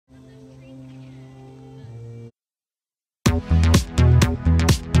Hey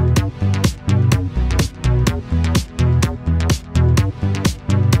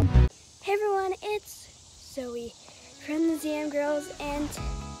everyone, it's Zoe from the ZM Girls, and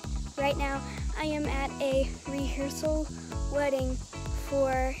right now I am at a rehearsal wedding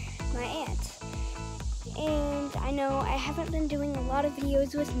for my aunt. And I know I haven't been doing a lot of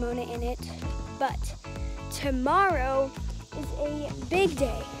videos with Mona in it, but tomorrow is a big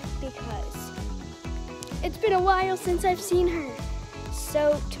day because it's been a while since I've seen her.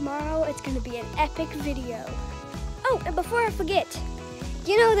 So tomorrow it's gonna be an epic video. Oh, and before I forget,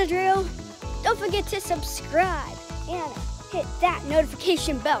 you know the drill. Don't forget to subscribe and hit that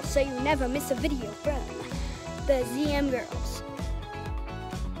notification bell so you never miss a video from the ZM Girls.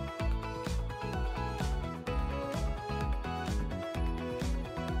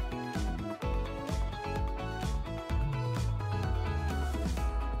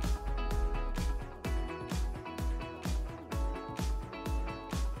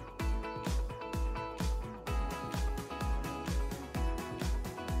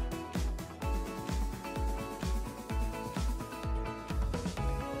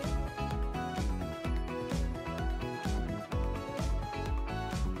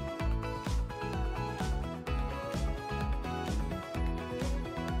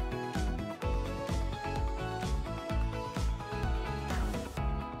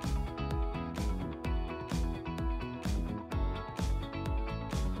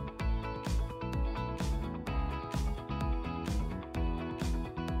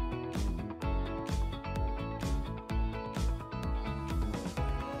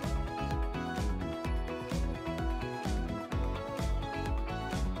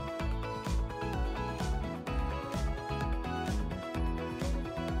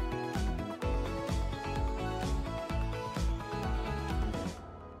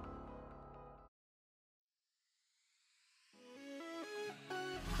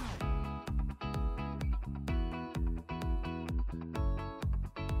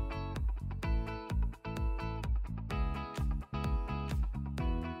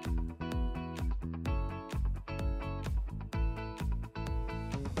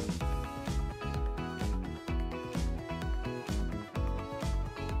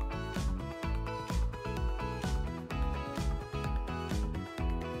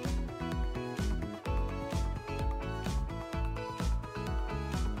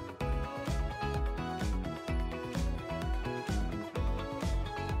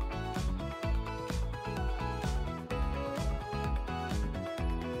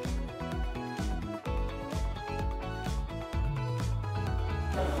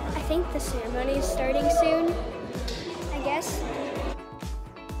 I think the ceremony is starting soon, I guess.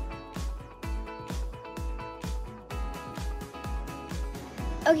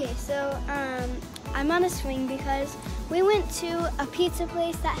 Okay, so I'm on a swing because we went to a pizza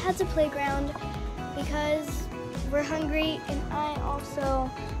place that has a playground because we're hungry, and I also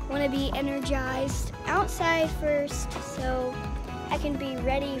want to be energized outside first so I can be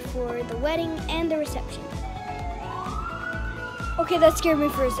ready for the wedding and the reception. Okay, that scared me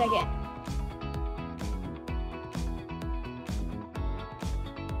for a second.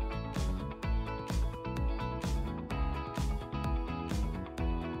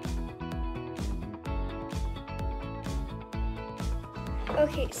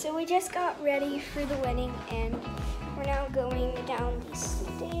 Okay, so we just got ready for the wedding and we're now going down the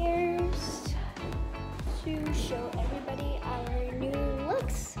stairs to show everybody our new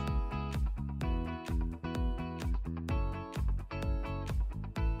looks.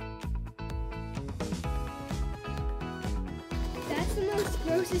 That's the most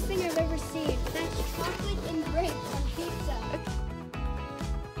grossest thing I've ever seen. That's chocolate and grapes on pizza.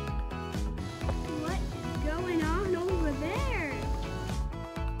 What's going on over there?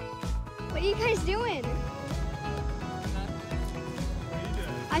 What are you guys doing? What are you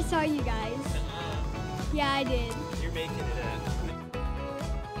doing? I saw you guys. Yeah, I did. You're making it up.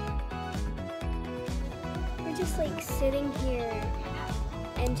 We're just like sitting here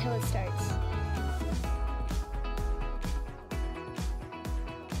until it starts.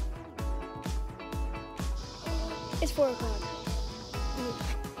 It's 4 o'clock.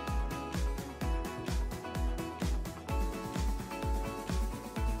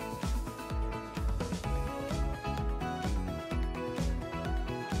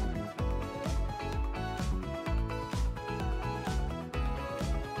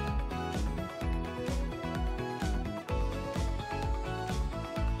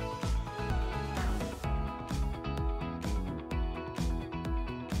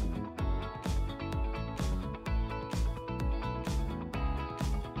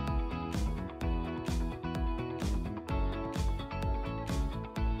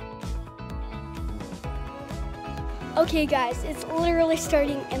 Okay guys, it's literally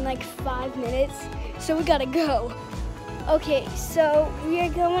starting in like 5 minutes, so we gotta go. Okay, so we are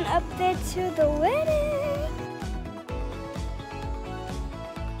going up there to the wedding.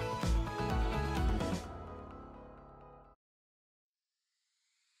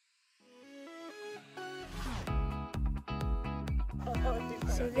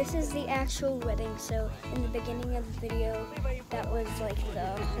 So this is the actual wedding. So in the beginning of the video, that was like the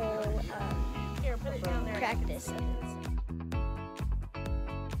whole practice of it.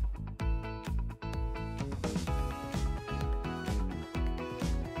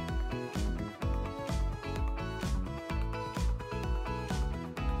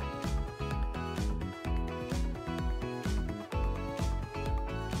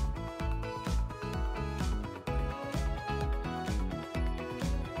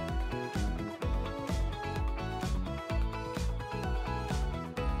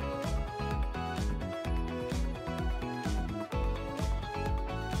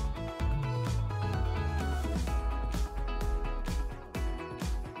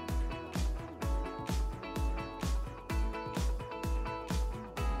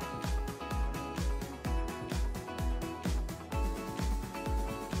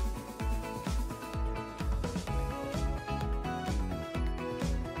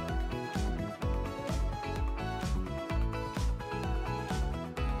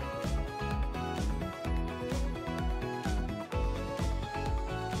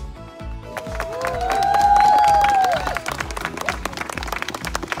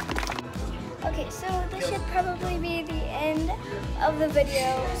 Okay, so this should probably be the end of the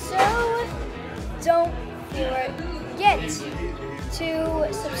video. So don't forget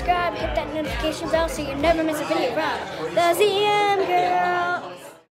to subscribe, hit that notification bell so you never miss a video from the ZM Girls.